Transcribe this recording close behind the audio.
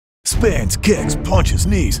Spins, kicks, punches,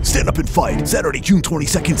 knees, stand up and fight. Saturday, June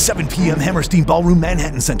 22nd, 7 p.m. Hammerstein Ballroom,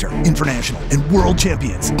 Manhattan Center. International and world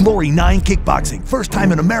champions. Glory 9 Kickboxing. First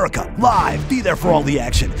time in America. Live. Be there for all the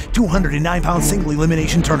action. 209-pound single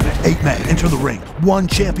elimination tournament. 8 men enter the ring. 1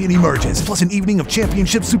 champion emerges. Plus an evening of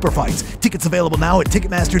championship super fights. Tickets available now at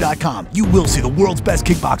Ticketmaster.com. You will see the world's best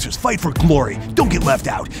kickboxers fight for glory. Don't get left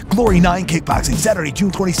out. Glory 9 Kickboxing. Saturday, June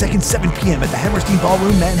 22nd, 7 p.m. at the Hammerstein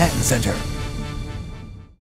Ballroom, Manhattan Center.